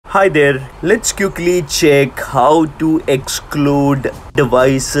Hi there, let's quickly check how to exclude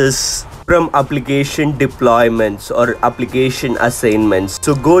devices from application deployments or application assignments.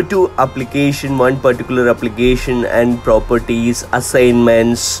 So go to application, one particular application, and properties,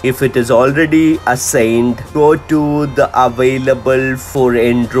 assignments. If it is already assigned, go to the available for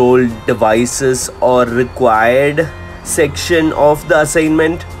enrolled devices or required section of the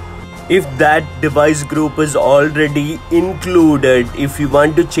assignment. If that device group is already included, if you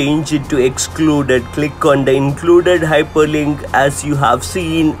want to change it to excluded, click on the included hyperlink as you have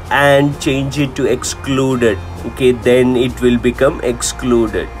seen and change it to excluded. Okay, then it will become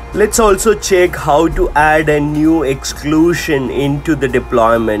excluded. Let's also check how to add a new exclusion into the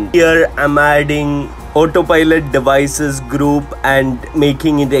deployment. Here I'm adding autopilot devices group and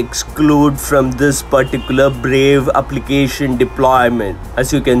making it exclude from this particular Brave application deployment.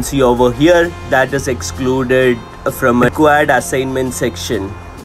 As you can see over here, that is excluded from a required assignment section.